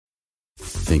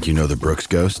Think you know the Brooks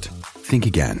Ghost? Think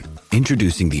again.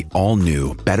 Introducing the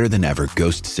all-new, better-than-ever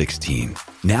Ghost 16.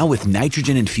 Now with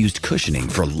nitrogen-infused cushioning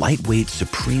for lightweight,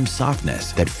 supreme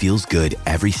softness that feels good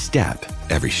every step,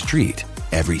 every street,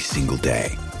 every single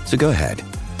day. So go ahead,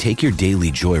 take your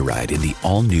daily joyride in the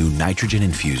all-new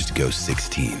nitrogen-infused Ghost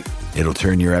 16. It'll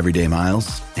turn your everyday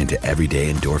miles into everyday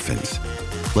endorphins.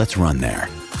 Let's run there.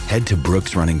 Head to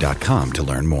brooksrunning.com to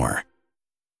learn more.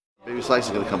 Baby Slice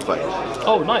is going to come fight.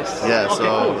 Oh, nice. Yeah, okay,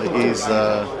 so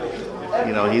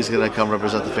cool. he's going to come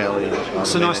represent the family.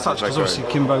 It's a nice touch because obviously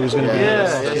Kimbo was going to be.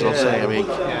 That's what I'm saying. I mean,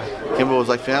 Kimbo was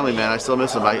like family, man. I still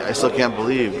miss him. I still can't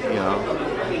believe,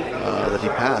 that he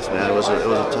passed, man. It was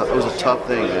a tough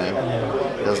thing, man.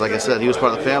 Because, like I said, he was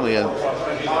part of the family, and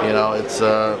it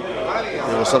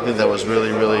was something that was really,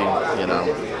 really,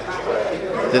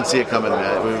 didn't see it coming,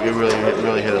 man. It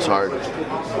really hit us hard.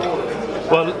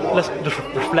 Well, let's just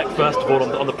reflect first of all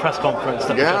on the press conference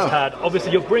that we just had.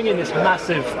 Obviously, you're bringing this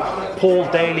massive Paul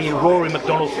Daly, Rory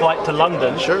McDonald fight to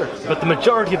London. Sure. But the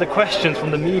majority of the questions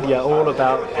from the media are all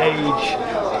about Page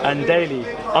and Daly.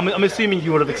 I'm assuming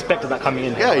you would have expected that coming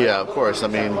in. Yeah, of course. I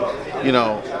mean,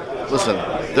 listen,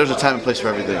 there's a time and place for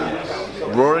everything.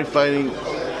 Rory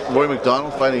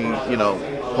McDonald fighting,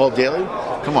 Paul Daly.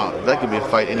 Come on, that could be a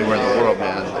fight anywhere in the world,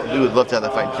 man. We would love to have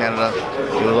that fight in Canada.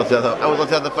 I would love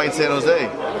to have the fight in San Jose,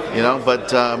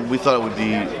 But we thought it would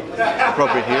be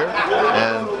appropriate here,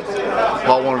 and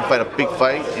Paul wanted to fight a big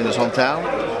fight in his hometown,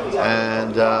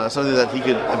 and something that he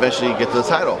could eventually get to the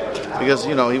title, because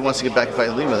he wants to get back and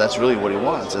fight Lima. That's really what he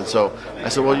wants. And so I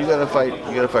said, well, you got to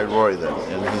fight Rory then.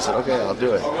 And he said, okay, I'll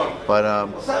do it. But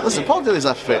listen, Paul Daly's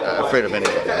not afraid of anybody.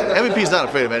 MVP's not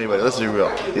afraid of anybody. Let's be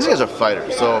real. These guys are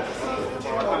fighters. So.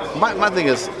 My thing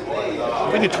is,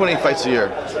 we do 20 fights a year.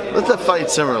 Let that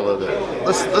fight simmer a little bit.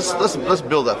 Let's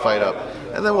build that fight up,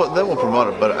 and then we'll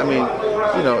promote it. But I mean,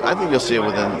 I think you'll see it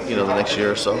within the next year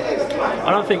or so.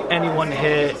 I don't think anyone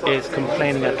here is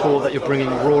complaining at all that you're bringing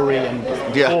Rory and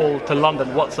Paul to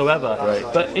London whatsoever.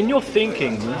 Right. But in your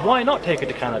thinking, why not take it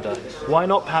to Canada? Why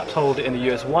not perhaps hold it in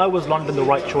the US? Why was London the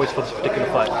right choice for this particular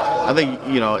fight? I think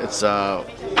it's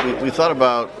we thought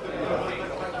about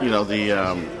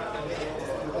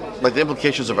the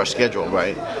implications of our schedule,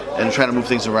 right, and trying to move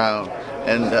things around,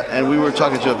 and we were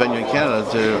talking to a venue in Canada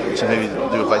to maybe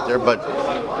do a fight there, but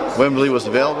Wembley was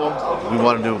available. We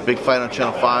wanted to do a big fight on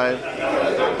Channel 5.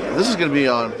 This is going to be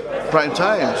on prime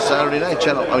time Friday night,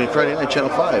 Channel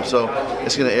 5. So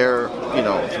it's going to air,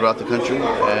 throughout the country,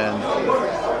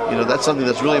 and that's something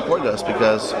that's really important to us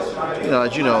because,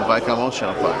 as you know, Viacom owns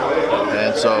Channel 5,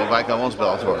 and so Viacom owns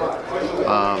Bellator.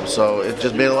 So it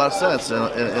just made a lot of sense on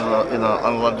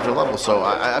a lot of different levels. So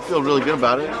I feel really good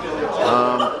about it,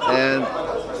 and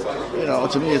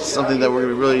to me, it's something that we're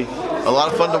going to be really a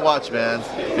lot of fun to watch, man.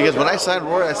 Because when I signed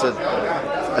Rory,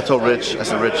 I told Rich, he's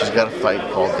got to fight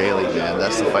Paul Daly, man.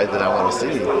 That's the fight that I want to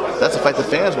see. That's the fight the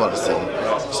fans want to see.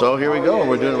 So here we go, and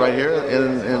we're doing it right here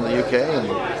in the UK,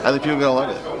 and I think people are going to love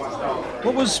it.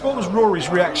 What was Rory's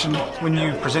reaction when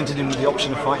you presented him with the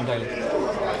option of fighting Daly?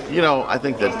 I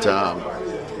think that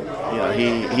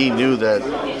he knew that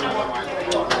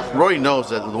Rory knows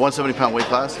that the 170-pound weight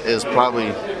class is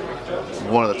probably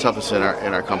one of the toughest in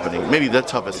our company, maybe the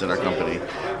toughest in our company.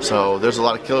 So there's a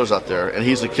lot of killers out there, and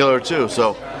he's a killer too.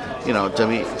 So,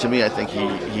 to me, I think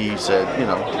he said,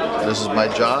 this is my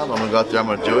job. I'm gonna go out there. I'm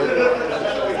gonna do it.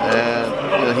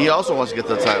 And he also wants to get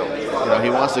the title. He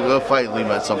wants to go fight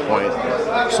Lima at some point.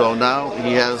 So now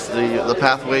he has the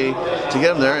pathway to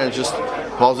get him there, and just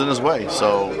Paul's in his way.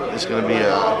 So it's going to be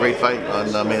a great fight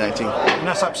on May 19th. And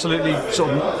that's absolutely sort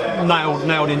of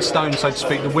nailed in stone, so to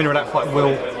speak. The winner of that fight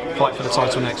will fight for the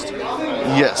title next.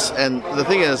 Yes, and the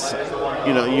thing is,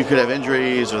 you could have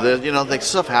injuries or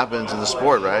stuff happens in the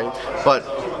sport, right? But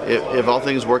if all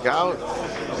things work out,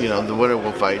 the winner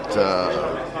will fight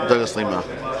Douglas Lima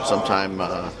sometime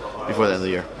before the end of the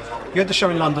year. You had the show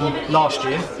in London last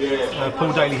year.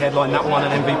 Paul Daly headlined that one,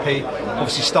 and MVP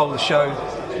obviously stole the show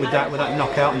with that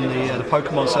knockout and the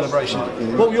Pokemon celebration.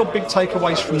 What were your big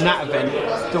takeaways from that event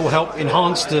that will help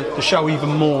enhance the show even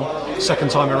more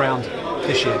second time around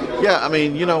this year? Yeah, I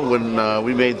mean, when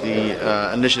we made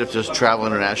the initiative to travel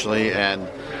internationally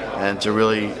and to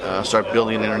really start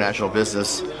building an international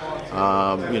business, this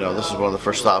is one of the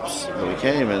first stops that we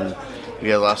came, and we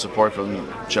had a lot of support from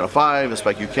Channel 5,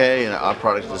 Spike UK, and our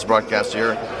product is broadcast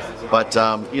here. But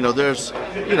it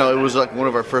was like one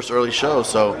of our first early shows,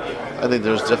 so I think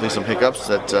there's definitely some hiccups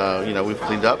that we've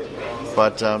cleaned up.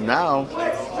 But now,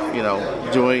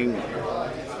 doing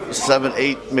 7,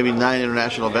 8, maybe 9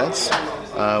 international events,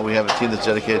 we have a team that's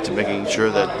dedicated to making sure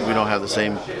that we don't have the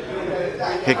same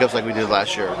hiccups like we did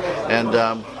last year. And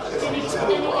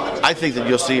I think that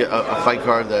you'll see a fight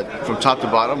card that from top to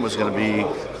bottom was going to be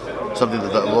something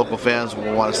that the local fans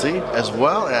will want to see, as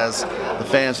well as the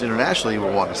fans internationally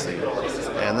will want to see.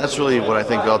 And that's really what I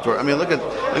think Bellator. I mean, look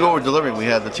what we're delivering. We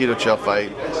had the Tito Chael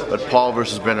fight, but Paul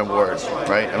versus Brendan Ward,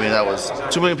 right? I mean, that was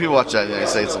 2 million people watched that in the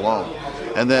United States alone.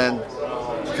 And then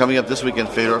coming up this weekend,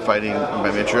 Fedor fighting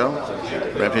Mitrione,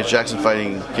 Rampage Jackson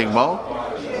fighting King Mo.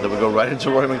 Then we go right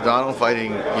into Roy McDonald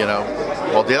fighting,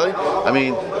 Paul Daly. I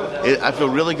mean, I feel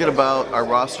really good about our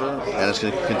roster, and it's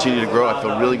going to continue to grow. I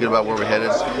feel really good about where we're headed,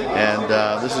 and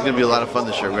this is going to be a lot of fun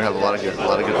this year. We're going to have a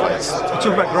lot of good fights. Talk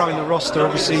about growing the roster.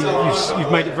 Obviously,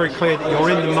 you've made it very clear that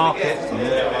you're in the market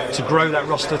to grow that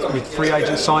roster with free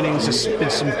agent signings. There's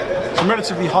been some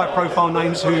relatively high-profile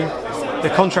names who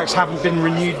their contracts haven't been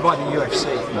renewed by the UFC.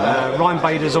 Ryan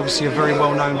Bader's obviously a very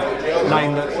well-known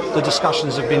name that the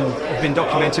discussions have been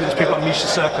documented. There's people like Misha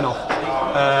Serkinov.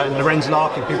 And Lorenz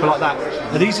Larkin, people like that.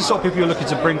 Are these the sort of people you're looking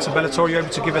to bring to Bellator? Are you able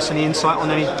to give us any insight on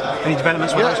any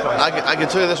developments with those guys? I can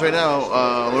tell you this right now.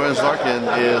 Lorenz Larkin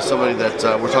is somebody that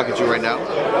we're talking to right now.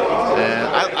 And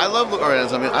I love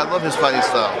Lorenz. I mean, I love his fighting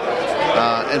style.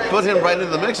 And put him right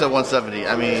into the mix at 170.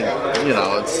 I mean,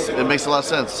 it makes a lot of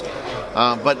sense.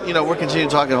 But, we're continuing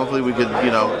talking. Hopefully we could,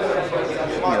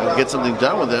 get something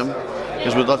done with him,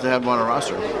 because we'd love to have him on our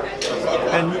roster.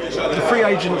 And the free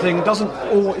agent thing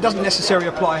doesn't necessarily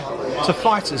apply to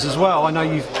fighters as well. I know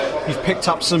you've picked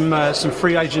up some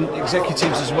free agent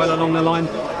executives as well along the line.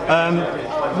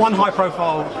 One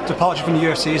high-profile departure from the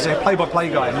UFC is their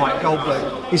play-by-play guy, Mike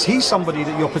Goldberg. Is he somebody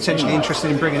that you're potentially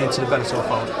interested in bringing into the Bellator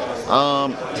fold?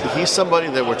 He's somebody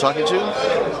that we're talking to,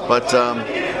 but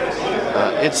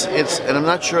it's and I'm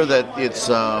not sure that it's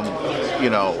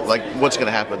like what's going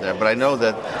to happen there. But I know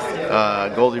that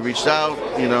Goldie reached out,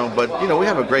 but we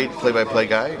have a great play-by-play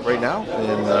guy right now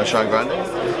in Sean Grande,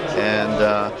 and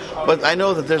but I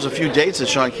know that there's a few dates that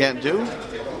Sean can't do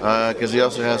because he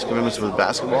also has commitments with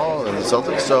basketball and the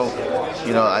Celtics. So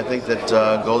I think that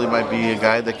Goldie might be a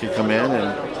guy that could come in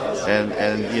and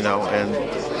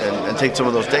take some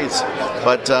of those dates.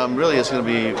 But really, it's going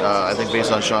to be, I think,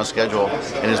 based on Sean's schedule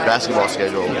and his basketball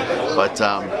schedule. But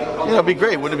it'd be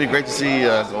great. Wouldn't it be great to see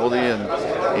Goldie and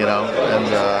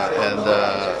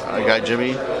our guy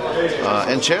Jimmy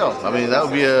and Chael? I mean, that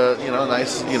would be a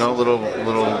nice little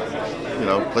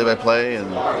play-by-play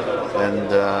and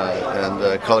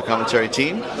color commentary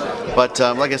team. But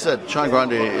like I said, Sean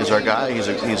Grande is our guy.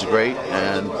 He's great,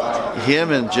 and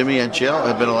him and Jimmy and Chael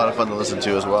have been a lot of fun to listen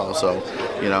to as well. So,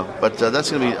 but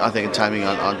that's going to be, I think, timing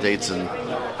on dates and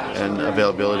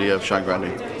availability of Sean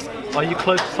Grande. Are you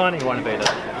close to signing Ryan Bader?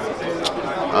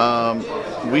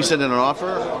 We sent in an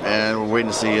offer, and we're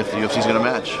waiting to see if the UFC is going to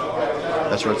match.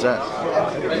 That's where it's at.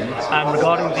 And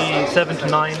regarding the 7 to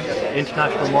 9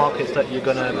 international markets that you're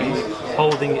going to be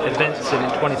holding events in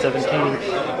 2017,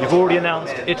 you've already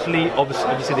announced Italy,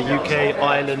 obviously the UK,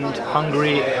 Ireland,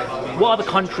 Hungary. What other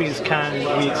countries can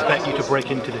we expect you to break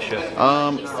into this year?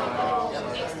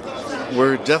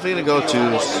 We're definitely going to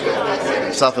go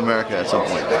to South America at some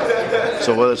point.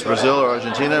 So whether it's Brazil or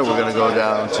Argentina, we're going to go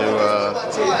down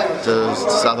to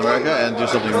South America and do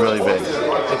something really big.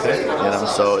 Okay.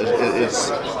 So it's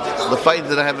the fight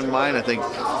that I have in mind. I think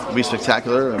will be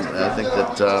spectacular, and I think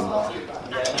that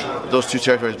those two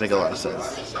territories make a lot of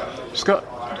sense. Scott,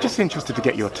 just interested to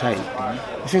get your take.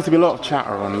 There seems to be a lot of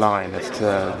chatter online as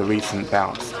to the recent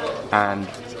bouts and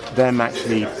them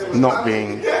actually not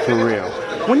being for real.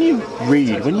 When you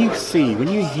read, when you see, when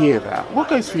you hear that, what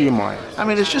goes through your mind? I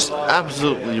mean, it's just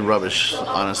absolutely rubbish,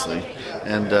 honestly.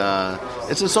 And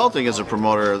it's insulting as a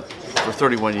promoter for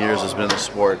 31 years has been in the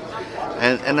sport.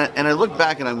 And I look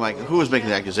back and I'm like, who is making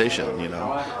the accusation,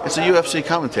 It's a UFC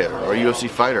commentator or a UFC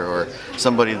fighter or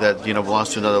somebody that, belongs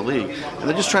to another league. And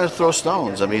they're just trying to throw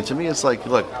stones. I mean, to me, it's like,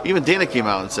 look, even Dana came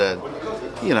out and said,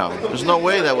 there's no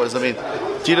way that was,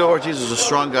 Tito Ortiz is a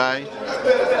strong guy,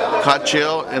 caught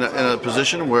Chael in a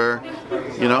position where,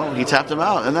 he tapped him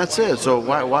out, and that's it. So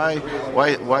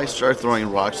why start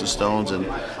throwing rocks and stones? And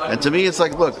to me, it's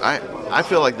like, look, I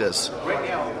feel like this.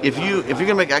 If you're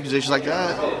gonna make accusations like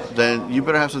that, then you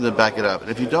better have something to back it up. And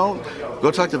if you don't,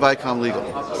 go talk to Viacom Legal,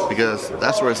 because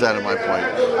that's where it's at my point.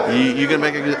 You're gonna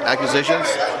make accusations,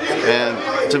 and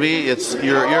to me, it's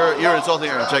you're insulting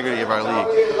our integrity of our league,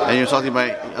 and you're insulting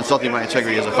my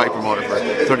integrity as a fight promoter for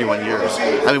 31 years.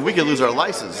 I mean, we could lose our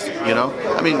license.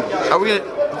 I mean, are we gonna?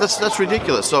 That's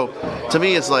ridiculous. So to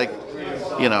me, it's like,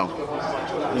 you're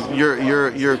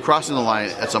crossing the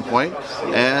line at some point,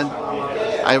 and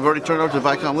I've already turned over to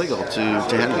Viacom Legal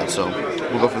to handle it, so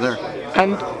we'll go from there.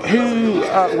 And who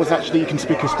was actually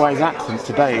conspicuous by his absence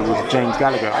today was James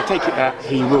Gallagher. I take it that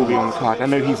he will be on the card. I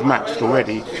know he's matched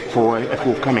already for a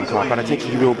forthcoming card, but I take it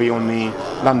he will be on the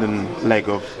London leg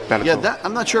of Bellator. Yeah,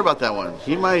 I'm not sure about that one.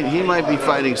 He might be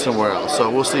fighting somewhere else, so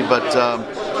we'll see. But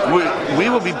we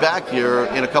will be back here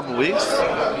in a couple of weeks.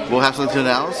 We'll have something to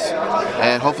announce,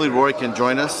 and hopefully Roy can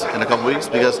join us in a couple of weeks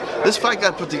because this fight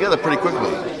got put together pretty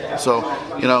quickly. So,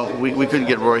 we couldn't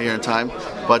get Roy here in time,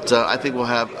 but I think we'll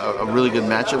have a really good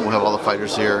matchup. We'll have all the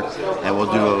fighters here, and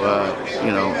we'll do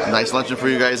a nice luncheon for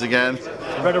you guys again.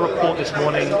 I read a report this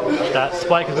morning that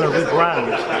Spike is going to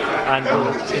rebrand and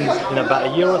will, in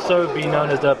about a year or so, be known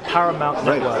as the Paramount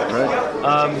Network.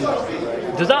 Right.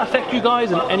 Does that affect you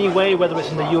guys in any way, whether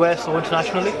it's in the US or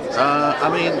internationally?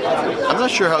 I'm not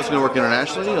sure how it's going to work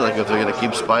internationally, like if they're going to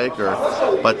keep Spike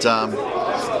but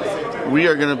we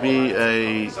are going to be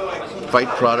a fight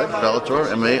product, Bellator,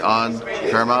 MMA, on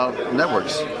Paramount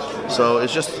Networks. So they're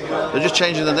just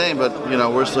changing the name, but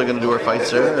we're still going to do our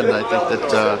fights there, and I think that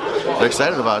they're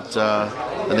excited about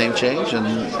the name change,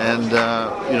 and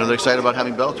they're excited about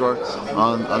having Bellator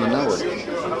on the network.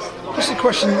 Just a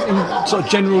question in sort of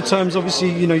general terms.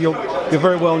 Obviously, you're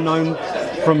very well known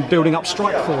from building up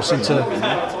Strikeforce into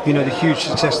the huge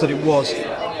success that it was.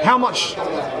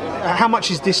 How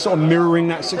much is this sort of mirroring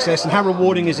that success, and how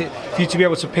rewarding is it for you to be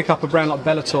able to pick up a brand like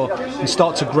Bellator and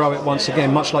start to grow it once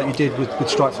again, much like you did with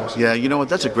Strikeforce? Yeah, you know what?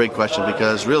 That's a great question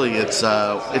because really, it's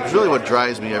really what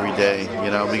drives me every day.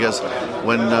 Because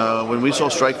when we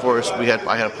sold Strikeforce,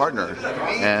 I had a partner,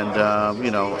 and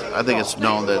I think it's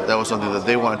known that was something that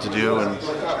they wanted to do,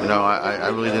 and I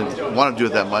really didn't want to do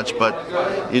it that much, but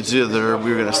it's either we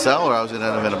were going to sell or I was going to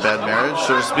end up in a bad marriage,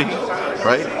 so to speak,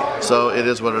 right? So it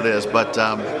is what it is, but.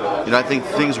 I think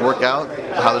things work out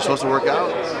how they're supposed to work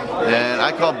out, and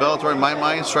I call Bellator in my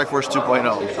mind Strikeforce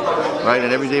 2.0, right?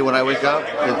 And every day when I wake up,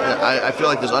 I feel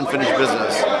like there's unfinished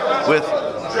business with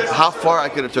how far I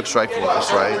could have took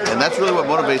Strikeforce, right? And that's really what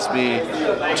motivates me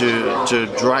to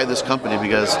drive this company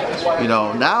because,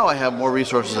 now I have more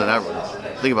resources than ever.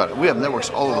 Think about it. We have networks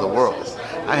all over the world.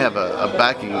 I have a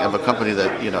backing of a company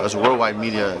that, is a worldwide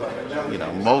media,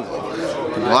 mogul,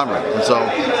 conglomerate. And so,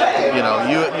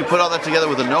 you put all that together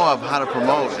with the know-how of how to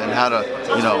promote and how to,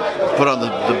 put on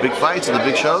the big fights and the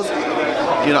big shows.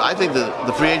 I think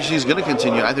the free agency is going to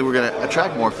continue. I think we're going to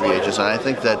attract more free agents, and I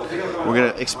think that we're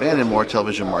going to expand in more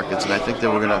television markets, and I think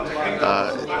that we're going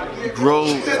to grow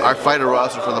our fighter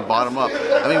roster from the bottom up.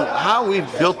 I mean, how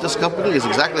we've built this company is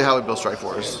exactly how we built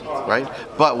Strikeforce, right?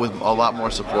 But with a lot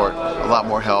more support, a lot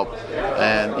more help,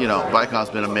 and Viacom's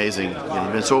been amazing.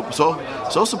 Been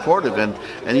so supportive, and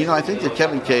I think that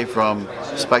Kevin Kay from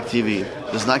Spike TV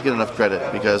does not get enough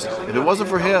credit because if it wasn't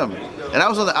for him. And I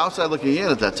was on the outside looking in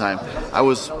at that time. I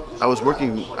was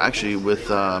working actually with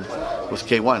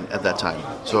K1 at that time.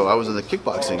 So I was in the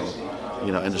kickboxing,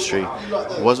 industry.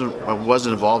 I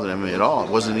wasn't involved in MMA at all. It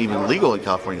wasn't even legal in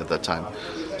California at that time.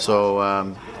 So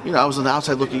I was on the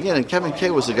outside looking in, and Kevin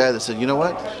Kay was the guy that said, you know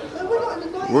what,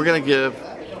 we're going to give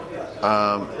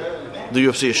the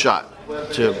UFC a shot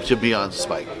to be on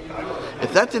Spike.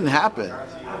 If that didn't happen.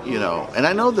 And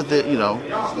I know that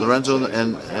Lorenzo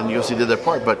and UFC did their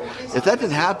part, but if that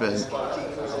didn't happen,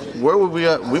 where would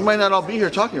we might not all be here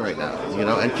talking right now,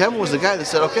 And Kevin was the guy that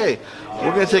said, okay,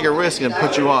 we're going to take a risk and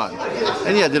put you on.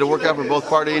 And yeah, did it work out for both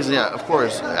parties? And yeah, of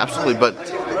course, absolutely. But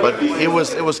it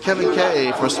was Kevin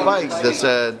Kay from Spike that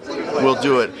said, we'll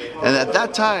do it. And at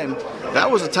that time, that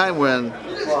was a time when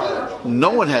no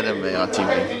one had MMA on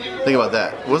TV. Think about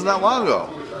that. It wasn't that long ago.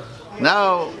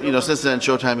 Now, since then,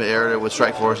 Showtime aired it with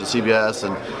Strikeforce and CBS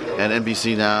and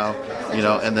NBC now,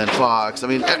 and then Fox. I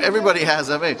mean, everybody has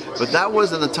MMA. But that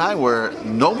was in a time where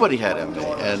nobody had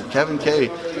MMA. And Kevin Kay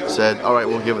said, all right,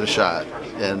 we'll give it a shot.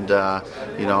 And,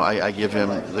 I give him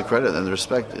the credit and the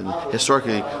respect. And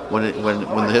historically, when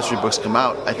the history books come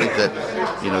out, I think that,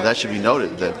 that should be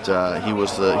noted that he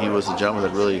was the gentleman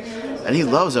that really, and he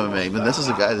loves MMA. I mean, this is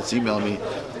a guy that's emailing me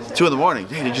 2 a.m.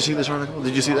 Hey, did you see this article?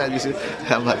 Did you see that? Did you see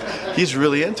it? I'm like, he's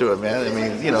really into it, man. I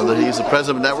mean, he's the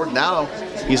president of a network. Now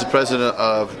he's the president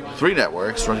of 3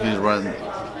 networks. He's running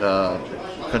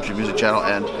Country Music Channel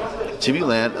and TV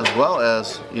Land, as well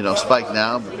as, Spike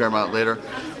now, Paramount later.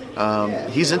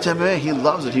 He's into MMA. He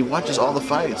loves it. He watches all the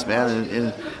fights, man.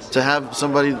 And to have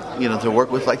somebody, to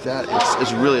work with like that,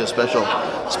 it's really a special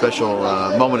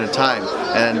moment in time.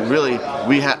 And really,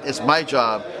 it's my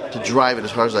job to drive it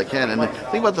as hard as I can. And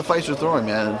think about the fights we're throwing,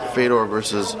 man. Fedor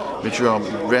versus Mitchell,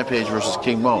 Rampage versus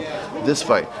King Mo. This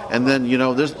fight. And then,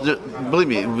 believe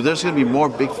me, there's going to be more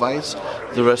big fights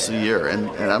the rest of the year. And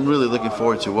I'm really looking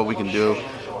forward to what we can do.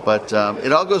 But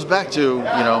it all goes back to,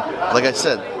 like I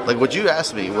said, like what you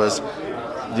asked me was,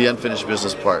 the unfinished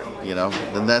business part,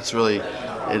 and that's really,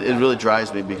 it really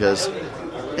drives me, because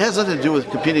it has nothing to do with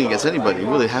competing against anybody. It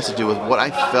really has to do with what I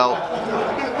felt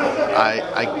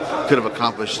I could have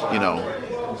accomplished,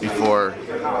 before,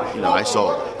 I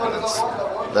sold.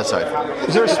 That's how I feel.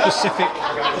 Is there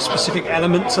a specific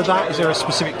element to that? Is there a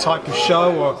specific type of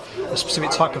show or a specific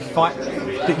type of fight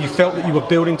that you felt that you were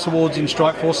building towards in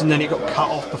Strikeforce, and then it got cut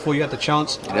off before you had the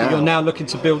chance that you're now looking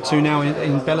to build to now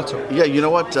in Bellator? Yeah, you know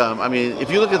what?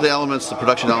 If you look at the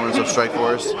production elements of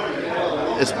Strikeforce,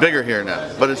 it's bigger here now,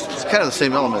 but it's kind of the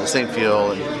same element, the same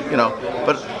feel, and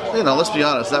but let's be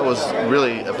honest, that was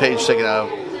really a page taken out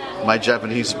of my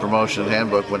Japanese promotion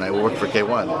handbook when I worked for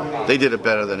K1. They did it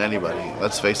better than anybody.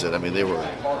 Let's face it.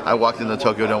 I walked into the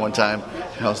Tokyo Dome one time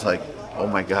and I was like, oh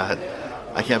my God,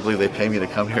 I can't believe they pay me to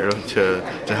come here to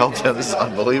help them. This is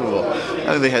unbelievable. I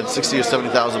think they had 60 or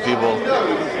 70,000 people.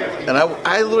 And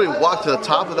I literally walked to the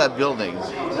top of that building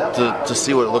to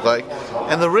see what it looked like.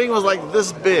 And the ring was like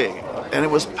this big. And it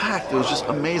was packed. It was just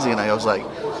amazing. And I was like,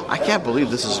 I can't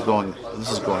believe this is going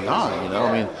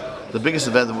on, The biggest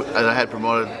event that I had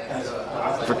promoted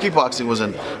for kickboxing was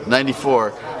in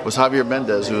 '94. Was Javier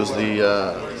Mendez, who was the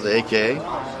AKA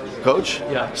coach.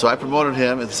 Yeah. So I promoted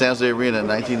him at the San Jose Arena in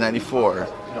 1994,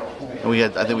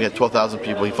 and I think we had 12,000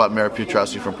 people. He fought Marek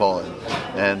Piotrowski from Poland,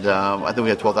 and I think we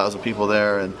had 12,000 people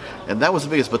there, and that was the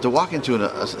biggest. But to walk into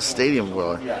a stadium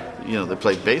where they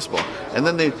played baseball, and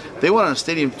then they went on a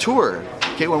stadium tour.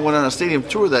 K1 went on a stadium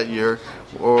tour that year,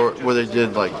 or where they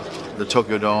did like the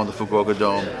Tokyo Dome, the Fukuoka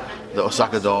Dome, the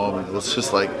Osaka Dome. It was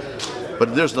just like,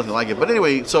 but there's nothing like it. But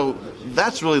anyway, so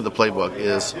that's really the playbook,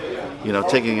 is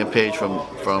taking a page from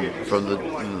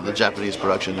the Japanese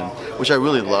production, which I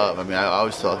really love. I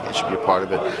always thought it should be a part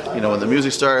of it. When the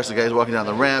music starts, the guy's walking down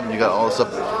the ramp, and you got all this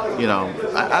stuff.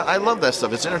 I love that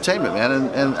stuff. It's entertainment, man,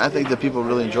 and I think that people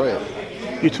really enjoy it.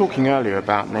 You're talking earlier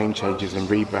about name changes and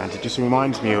rebrands. It just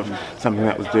reminds me of something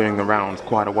that was doing the rounds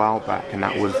quite a while back, and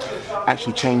that was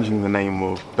actually changing the name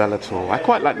of Bellator. I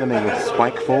quite like the name of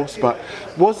Strikeforce, but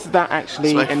was that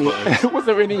actually was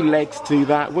there any legs to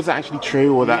that? Was that actually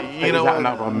true, or that was that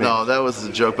another myth? No, that was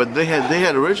a joke. But they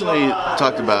had originally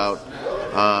talked about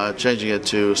changing it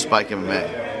to Spike MMA,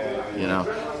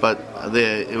 but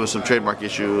it was some trademark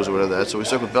issues or whatever that. So we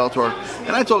stuck with Bellator,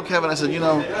 and I told Kevin, I said,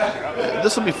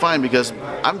 this will be fine, because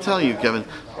I'm telling you, Kevin,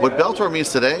 what Bellator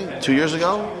means today, 2 years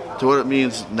ago, to what it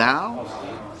means now,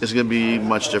 is going to be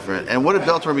much different. And what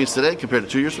Bellator means today compared to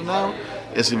 2 years from now,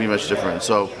 is going to be much different.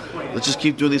 So let's just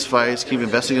keep doing these fights, keep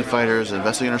investing in fighters,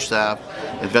 investing in our staff,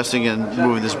 investing in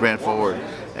moving this brand forward.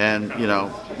 And,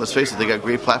 let's face it, they got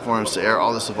great platforms to air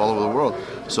all this stuff all over the world.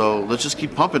 So let's just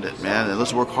keep pumping it, man, and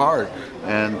let's work hard.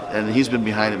 And he's been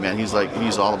behind it, man.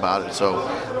 He's all about it. So,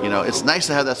 it's nice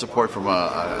to have that support from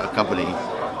a company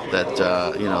that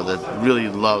that really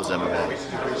loves MMA.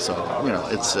 So,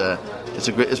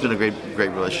 it's been a great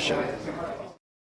relationship.